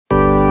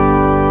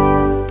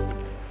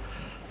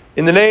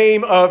In the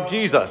name of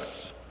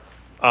Jesus,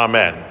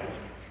 amen.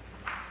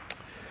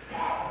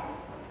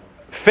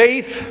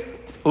 Faith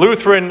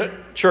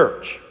Lutheran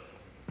Church.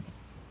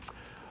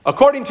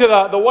 According to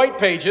the white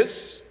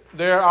pages,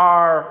 there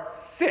are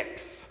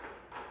 6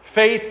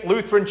 Faith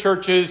Lutheran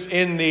churches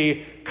in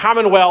the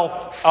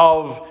Commonwealth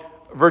of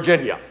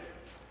Virginia.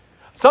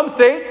 Some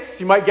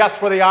states, you might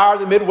guess where they are,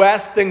 the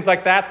Midwest, things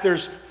like that,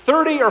 there's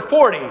 30 or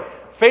 40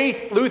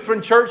 Faith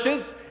Lutheran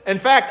churches. In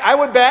fact,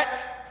 I'd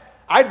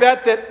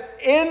bet that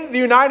in the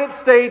United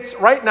States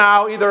right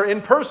now, either in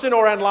person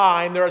or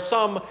online, there are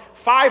some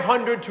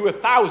 500 to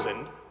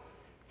 1,000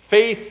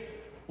 Faith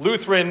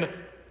Lutheran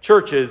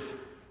churches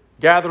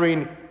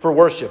gathering for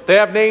worship. They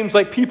have names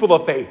like People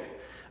of Faith,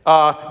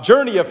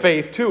 Journey of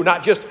Faith too,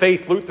 not just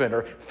Faith Lutheran,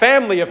 or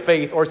Family of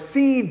Faith, or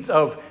Seeds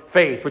of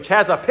Faith, which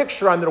has a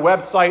picture on their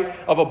website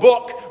of a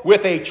book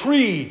with a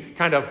tree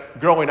kind of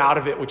growing out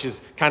of it, which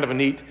is kind of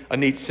a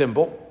neat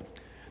symbol.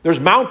 There's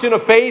Mountain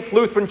of Faith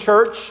Lutheran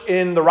Church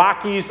in the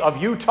Rockies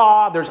of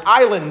Utah. There's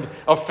Island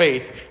of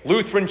Faith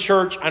Lutheran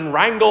Church on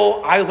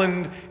Wrangell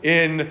Island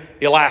in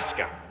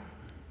Alaska.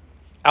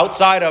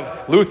 Outside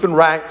of Lutheran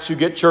ranks, you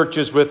get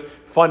churches with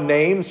fun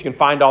names. You can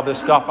find all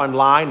this stuff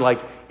online, like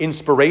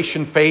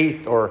Inspiration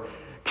Faith, or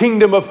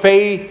Kingdom of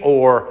Faith,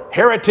 or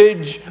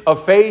Heritage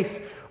of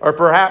Faith, or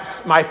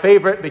perhaps my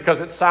favorite, because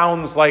it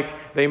sounds like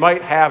they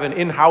might have an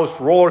in-house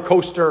roller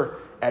coaster,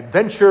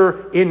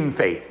 Adventure in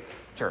Faith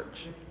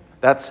Church.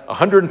 That's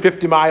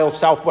 150 miles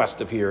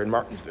southwest of here in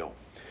Martinsville.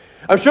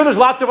 I'm sure there's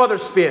lots of other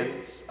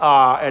spins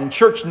and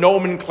church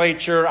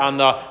nomenclature on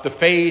the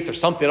faith, or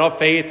something of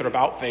faith, or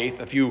about faith,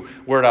 if you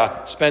were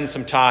to spend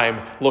some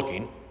time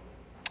looking.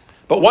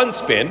 But one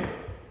spin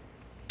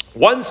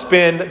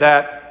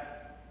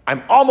that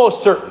I'm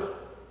almost certain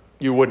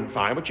you wouldn't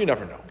find, but you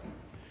never know.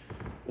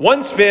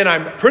 One spin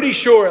I'm pretty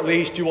sure at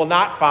least you will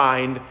not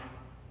find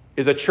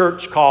is a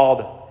church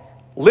called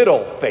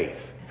Little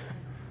Faith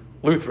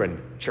Lutheran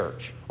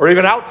Church, or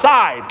even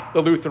outside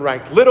the Lutheran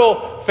ranks,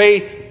 Little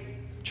Faith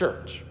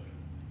Church.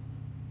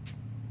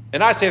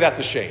 And I say that's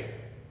a shame.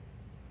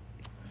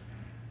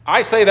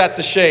 I say that's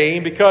a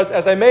shame because,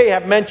 as I may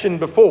have mentioned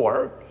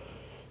before,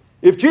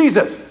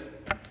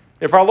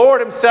 if our Lord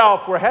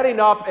himself were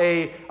heading up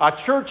a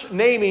church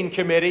naming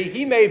committee,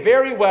 he may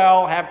very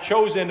well have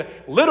chosen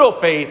Little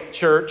Faith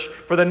Church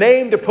for the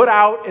name to put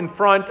out in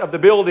front of the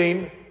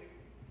building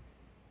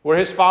where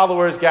his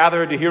followers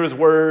gathered to hear his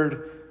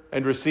word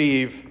and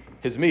receive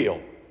his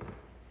meal.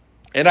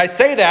 And I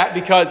say that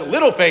because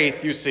Little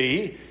Faith, you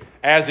see,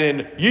 as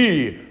in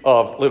ye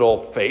of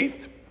little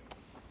faith,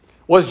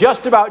 was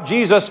just about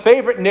Jesus'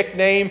 favorite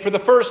nickname for the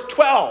first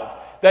 12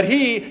 that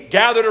he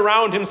gathered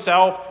around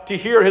himself to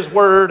hear his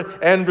word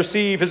and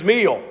receive his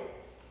meal.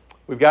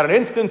 We've got an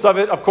instance of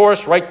it, of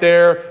course, right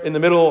there in the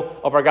middle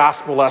of our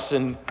gospel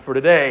lesson for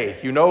today.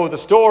 You know the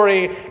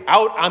story.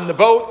 Out on the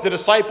boat, the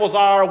disciples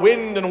are,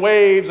 wind and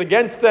waves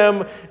against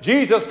them.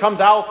 Jesus comes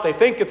out. They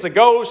think it's a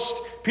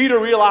ghost. Peter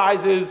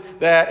realizes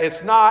that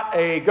it's not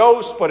a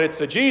ghost, but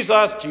it's a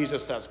Jesus.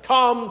 Jesus says,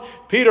 "Come."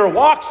 Peter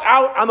walks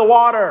out on the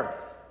water.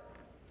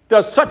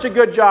 Does such a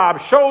good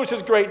job. Shows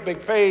his great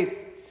big faith.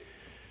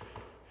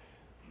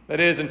 That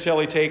is, until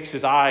he takes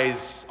his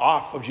eyes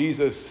off of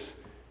Jesus,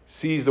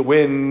 sees the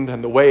wind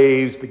and the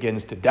waves,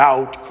 begins to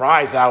doubt,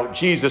 cries out.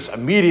 Jesus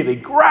immediately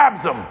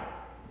grabs him,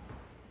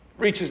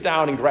 reaches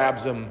down and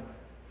grabs him,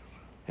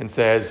 and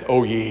says,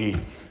 "O ye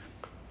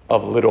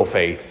of little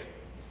faith,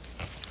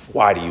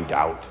 why do you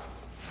doubt?"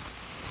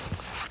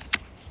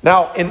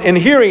 Now, in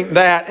hearing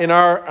that in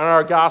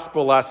our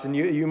gospel lesson,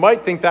 you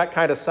might think that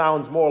kind of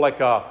sounds more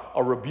like a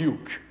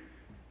rebuke.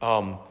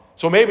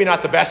 So maybe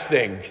not the best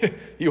thing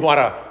you want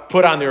to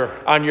put on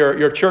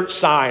your church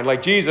sign,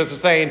 like Jesus is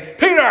saying,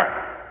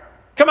 "Peter,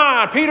 come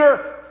on,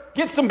 Peter,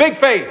 get some big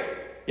faith.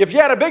 If you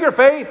had a bigger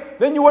faith,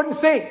 then you wouldn't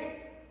sink."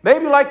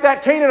 Maybe like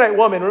that Canaanite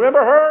woman.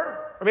 Remember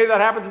her? Or maybe that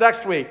happens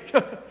next week.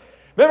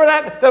 Remember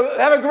that?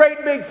 Have a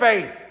great big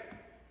faith.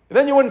 And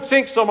then you wouldn't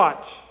sink so much.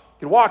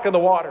 You could walk in the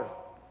water.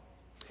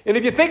 And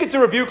if you think it's a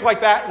rebuke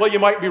like that, well, you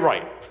might be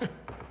right.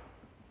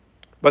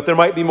 But there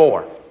might be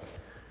more.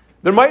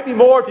 There might be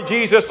more to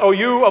Jesus, "O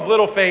you of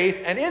little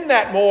faith." And in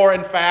that more,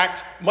 in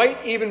fact, might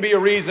even be a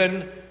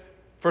reason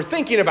for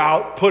thinking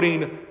about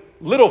putting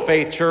Little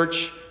Faith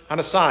Church on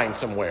a sign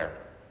somewhere.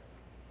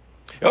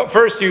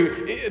 First,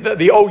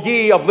 the "O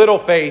ye of little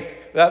faith"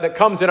 that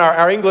comes in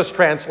our English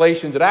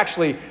translations, it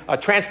actually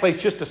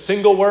translates just a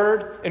single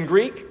word in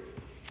Greek.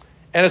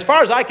 And as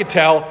far as I could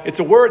tell, it's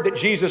a word that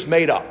Jesus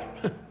made up.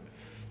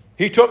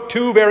 He took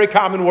 2 very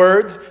common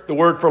words, the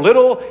word for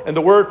little and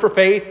the word for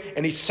faith,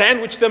 and he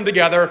sandwiched them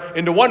together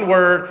into one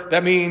word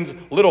that means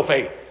little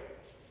faith.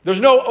 There's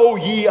no "O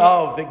ye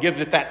of" that gives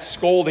it that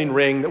scolding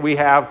ring that we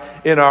have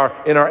in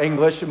our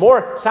English. It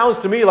more sounds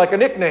to me like a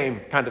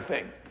nickname kind of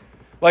thing.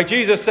 Like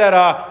Jesus said,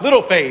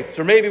 "Little faiths,"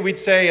 or maybe we'd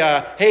say,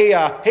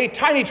 hey,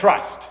 tiny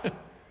trust.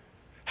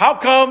 How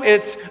come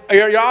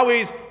you're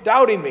always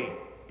doubting me?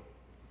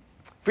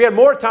 If we had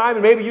more time,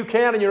 and maybe you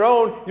can on your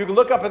own, you can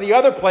look up at the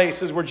other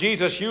places where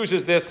Jesus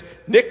uses this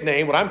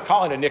nickname, what I'm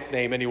calling a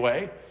nickname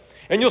anyway.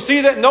 And you'll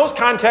see that in those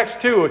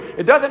contexts too,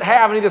 it doesn't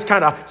have any of this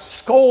kind of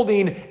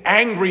scolding,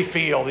 angry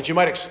feel that you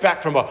might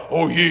expect from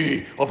 "O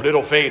ye of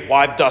little faith,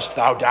 why dost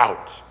thou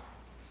doubt?"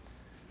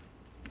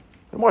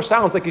 It more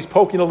sounds like he's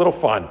poking a little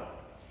fun.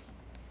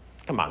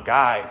 Come on,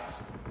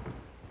 guys.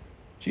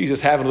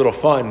 Jesus having a little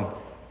fun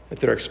at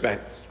their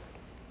expense.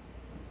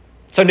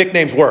 That's how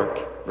nicknames work,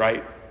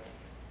 right?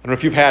 I don't know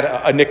if you've had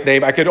a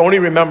nickname. I could only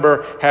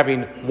remember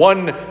having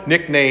one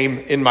nickname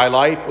in my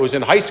life. It was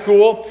in high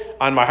school,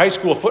 on my high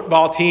school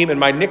football team, and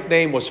my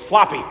nickname was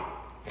Floppy.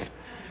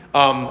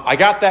 I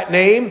got that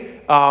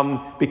name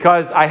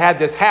because I had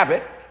this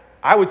habit.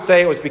 I would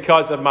say it was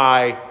because of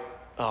my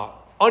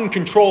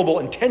uncontrollable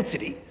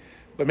intensity,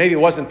 but maybe it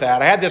wasn't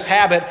that. I had this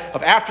habit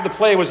of after the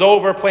play was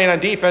over, playing on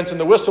defense, and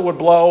the whistle would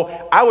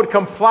blow, I would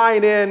come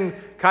flying in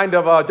kind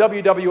of a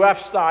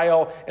WWF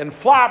style and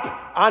flop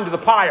onto the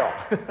pile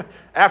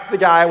after the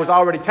guy was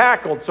already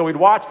tackled. So we'd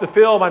watch the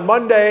film on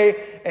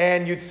Monday,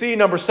 and you'd see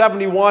number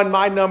 71,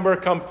 my number,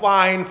 come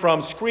flying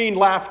from screen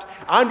left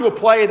onto a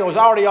play that was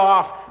already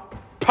off,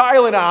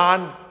 piling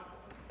on,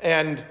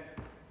 and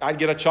I'd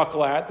get a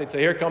chuckle at. They'd say,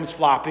 "Here comes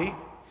Floppy."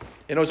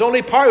 And it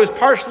was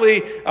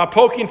partially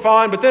poking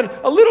fun, but then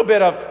a little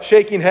bit of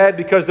shaking head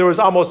because there was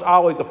almost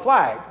always a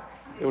flag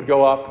that would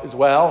go up as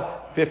well.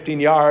 15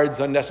 yards,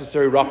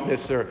 unnecessary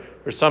roughness, or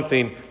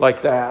something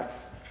like that.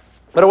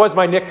 But it was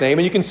my nickname.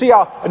 And you can see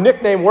how a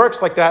nickname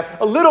works like that.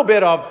 A little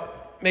bit of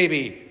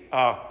maybe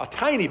a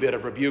tiny bit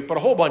of rebuke, but a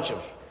whole bunch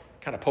of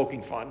kind of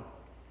poking fun.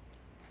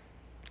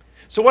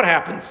 So what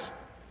happens?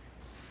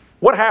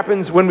 What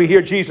happens when we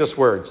hear Jesus'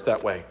 words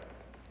that way?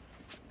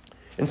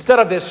 Instead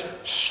of this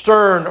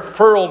stern,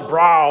 furrowed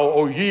brow,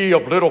 "O ye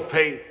of little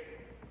faith,"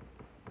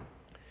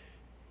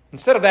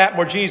 instead of that,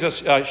 more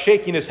Jesus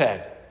shaking his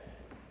head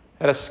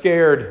at a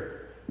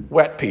scared,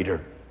 wet Peter.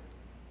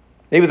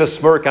 Maybe the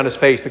smirk on his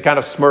face, the kind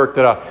of smirk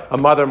that a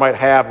mother might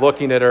have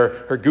looking at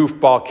her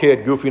goofball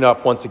kid goofing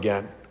up once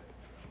again.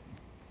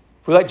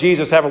 If we let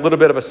Jesus have a little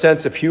bit of a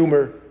sense of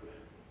humor,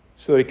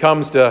 so that he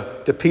comes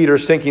to Peter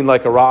sinking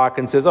like a rock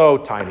and says, "Oh,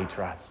 tiny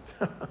trust,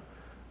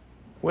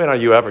 when are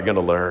you ever going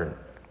to learn?"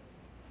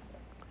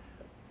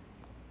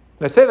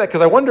 And I say that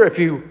because I wonder if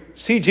you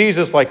see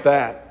Jesus like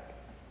that,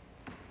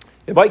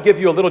 it might give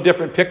you a little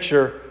different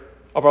picture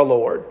of our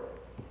Lord.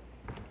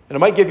 And it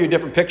might give you a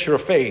different picture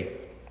of faith.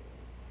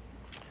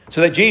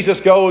 So that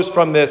Jesus goes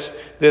from this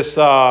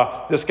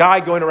guy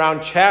going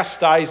around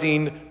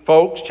chastising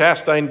folks,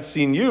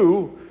 chastising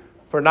you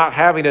for not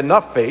having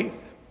enough faith.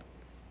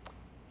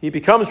 He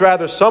becomes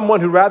rather someone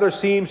who rather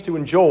seems to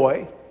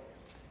enjoy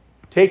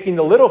taking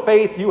the little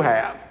faith you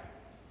have,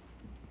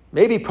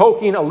 maybe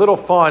poking a little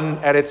fun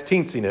at its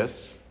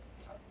teensiness,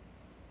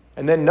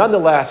 and then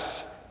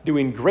nonetheless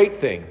doing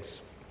great things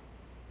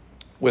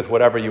with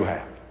whatever you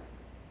have.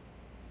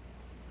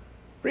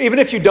 Even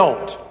if you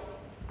don't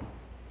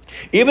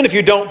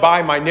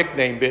buy my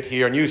nickname bit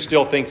here and you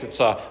still think it's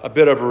a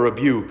bit of a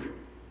rebuke,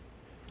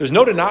 there's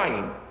no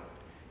denying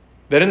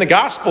that in the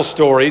gospel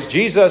stories,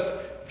 Jesus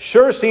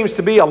sure seems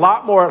to be a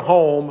lot more at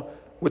home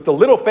with the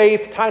little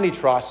faith, tiny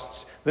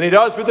trusts than he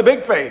does with the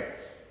big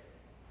faiths.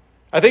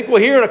 I think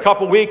we'll hear in a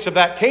couple weeks of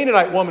that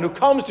Canaanite woman who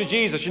comes to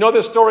Jesus. You know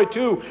this story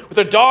too, with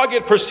her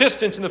dogged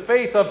persistence in the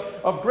face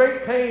of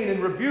great pain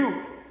and rebuke,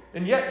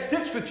 and yet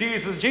sticks with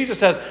Jesus. Jesus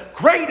says,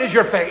 "Great is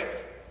your faith."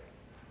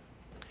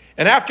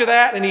 And after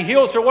that, and he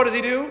heals her, what does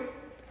he do?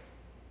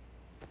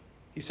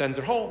 He sends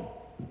her home.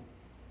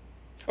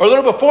 Or a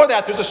little before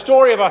that, there's a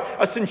story of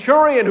a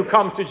centurion who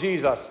comes to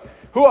Jesus,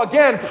 who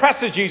again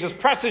presses Jesus,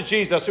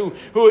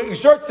 who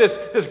exerts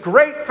this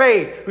great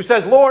faith, who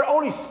says, "Lord,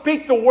 only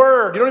speak the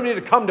word. You don't even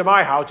need to come to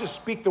my house. Just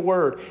speak the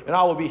word, and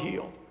I will be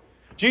healed."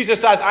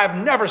 Jesus says, "I have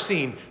never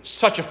seen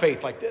such a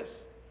faith like this."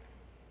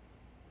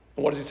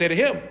 And what does he say to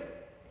him?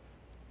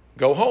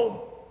 Go home.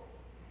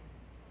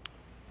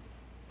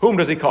 Whom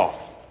does he call?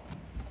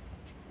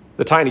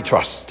 The tiny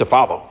trust to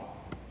follow.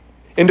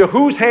 Into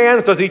whose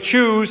hands does he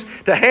choose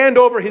to hand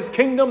over his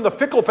kingdom? The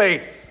fickle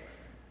faiths.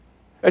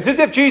 It's as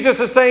if Jesus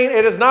is saying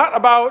it is not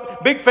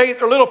about big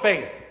faith or little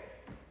faith.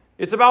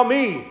 It's about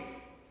me.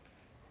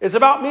 It's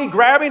about me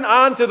grabbing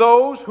onto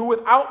those who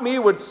without me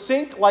would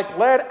sink like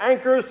lead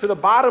anchors to the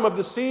bottom of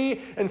the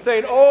sea and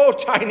saying, "Oh,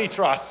 tiny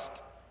trust,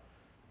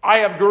 I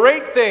have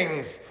great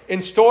things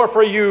in store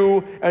for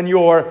you and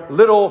your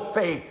little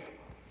faith."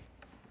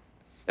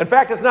 In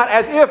fact, it's not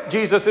as if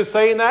Jesus is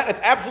saying that. It's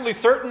absolutely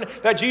certain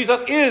that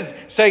Jesus is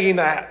saying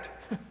that.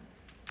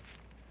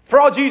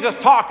 For all Jesus'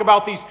 talk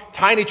about these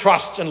tiny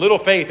trusts and little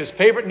faith, his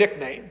favorite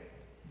nickname,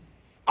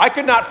 I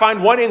could not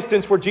find one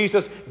instance where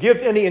Jesus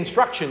gives any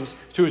instructions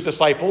to his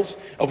disciples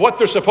of what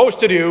they're supposed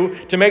to do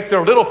to make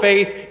their little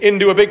faith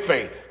into a big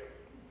faith.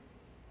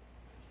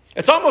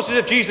 It's almost as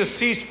if Jesus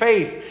sees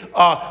faith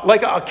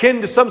like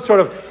akin to some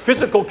sort of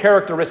physical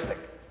characteristic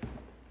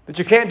that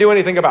you can't do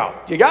anything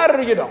about. You got it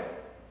or you don't.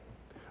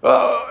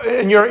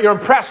 And you're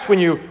impressed when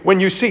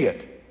you see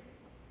it.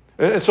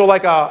 And so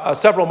like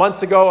several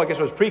months ago, I guess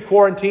it was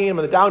pre-quarantine, I'm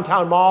in the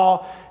downtown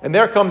mall, and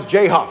there comes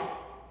Jay Huff,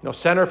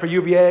 center for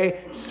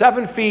UVA,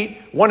 7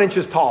 feet, 1 inch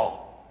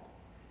tall.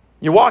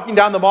 You're walking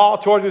down the mall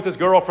towards with his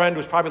girlfriend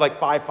who's probably like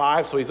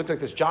 5'5", so he looks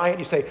like this giant.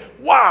 You say,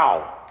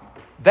 wow,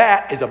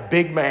 that is a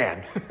big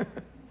man.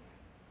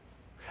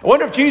 I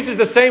wonder if Jesus is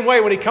the same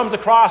way when he comes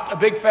across a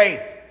big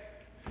faith.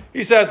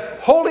 He says,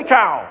 holy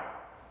cow,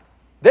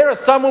 there is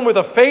someone with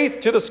a faith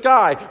to the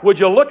sky. Would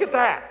you look at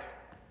that?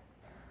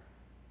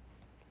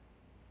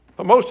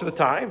 But most of the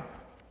time,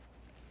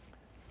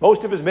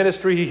 most of his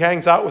ministry, he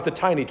hangs out with the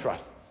tiny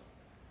trusts,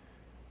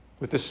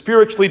 with the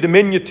spiritually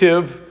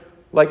diminutive,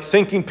 like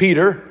sinking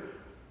Peter,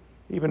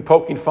 even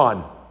poking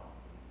fun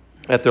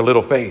at their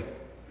little faith.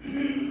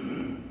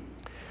 And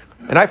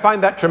I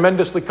find that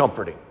tremendously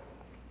comforting.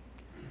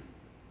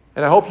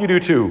 And I hope you do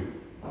too.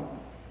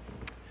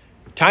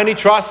 Tiny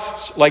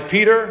trusts like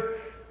Peter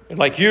and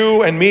like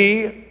you and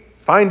me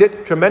find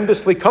it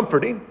tremendously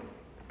comforting,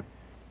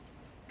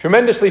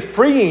 tremendously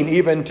freeing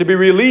even to be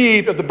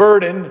relieved of the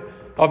burden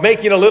of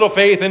making a little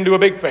faith into a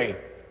big faith.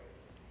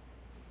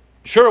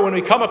 Sure, when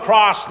we come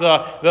across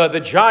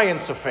the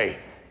giants of faith,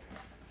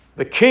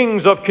 the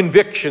kings of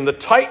conviction, the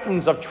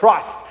titans of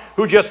trust,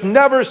 who just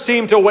never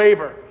seem to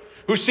waver,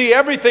 who see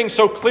everything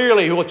so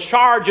clearly, who will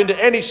charge into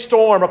any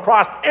storm,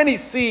 across any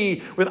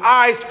sea, with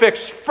eyes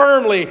fixed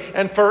firmly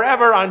and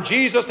forever on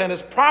Jesus and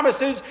his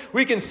promises,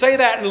 we can say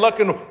that and look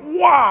and,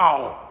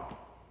 wow,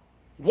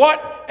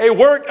 what a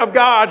work of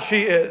God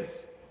she is.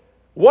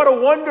 What a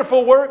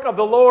wonderful work of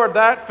the Lord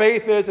that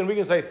faith is. And we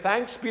can say,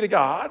 thanks be to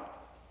God.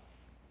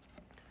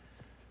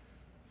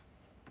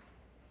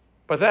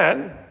 But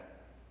then,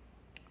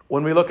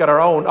 when we look at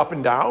our own up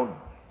and down,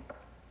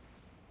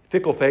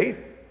 fickle faith,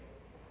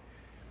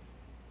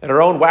 at our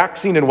own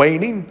waxing and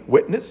waning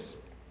witness,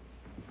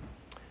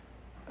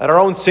 at our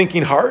own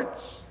sinking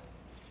hearts,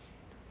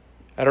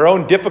 at our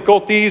own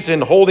difficulties in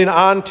holding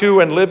on to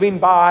and living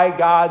by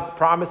God's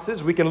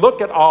promises, we can look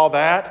at all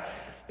that,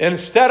 and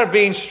instead of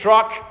being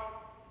struck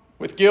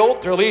with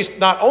guilt, or at least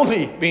not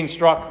only being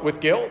struck with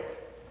guilt,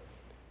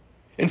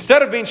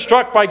 instead of being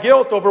struck by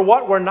guilt over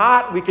what we're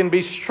not, we can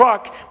be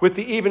struck with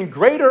the even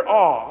greater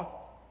awe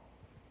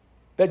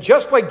that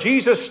just like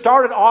Jesus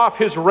started off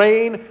his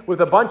reign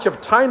with a bunch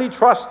of tiny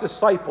trust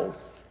disciples,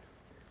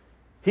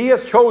 he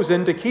has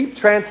chosen to keep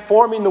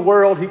transforming the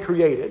world he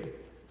created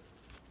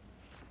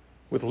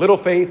with little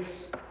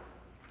faiths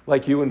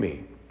like you and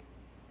me.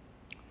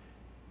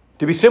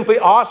 To be simply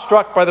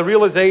awestruck by the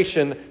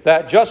realization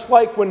that just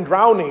like when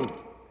drowning,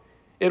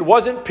 it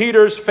wasn't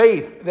Peter's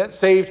faith that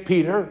saved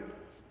Peter,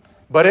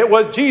 but it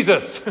was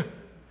Jesus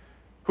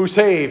who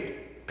saved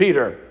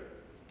Peter.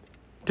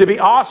 To be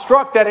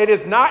awestruck that it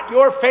is not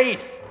your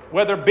faith,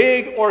 whether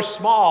big or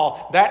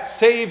small, that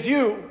saves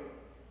you,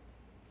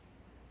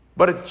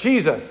 but it's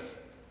Jesus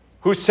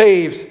who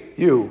saves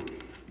you.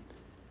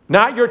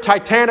 Not your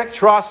titanic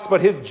trust,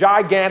 but his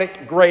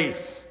gigantic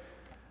grace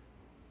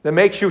that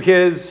makes you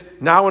his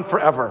now and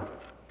forever.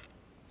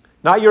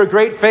 Not your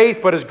great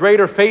faith, but his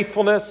greater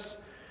faithfulness.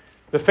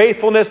 The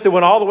faithfulness that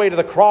went all the way to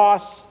the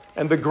cross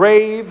and the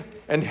grave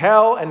and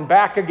hell and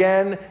back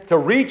again to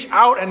reach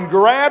out and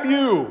grab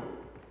you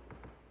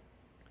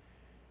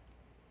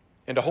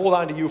and to hold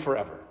on to you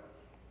forever.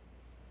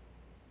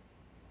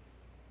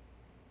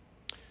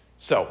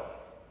 So,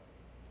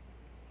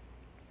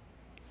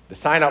 the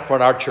sign up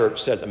front of our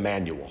church says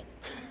Emmanuel.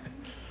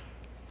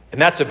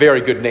 And that's a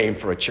very good name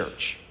for a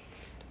church.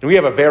 And we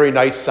have a very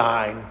nice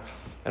sign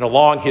and a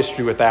long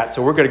history with that,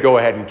 so we're going to go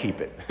ahead and keep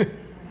it.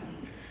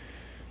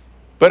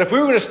 But if we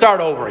were going to start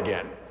over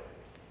again,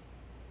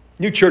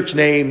 new church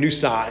name, new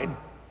sign,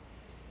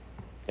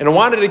 and I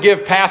wanted to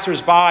give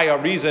passersby a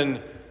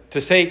reason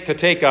to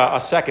take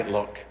a second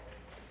look,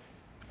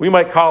 we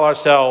might call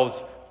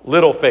ourselves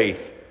Little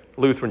Faith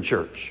Lutheran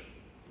Church.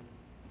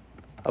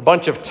 A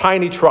bunch of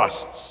tiny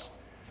trusts,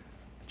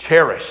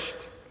 cherished,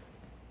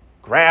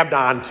 grabbed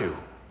onto,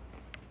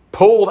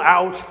 pulled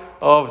out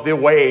of the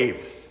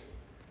waves.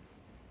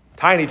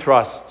 Tiny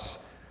trusts,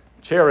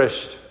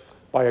 cherished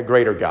by a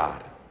greater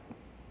God.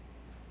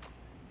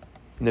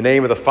 In the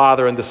name of the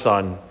Father, and the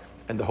Son,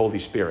 and the Holy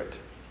Spirit.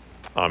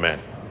 Amen.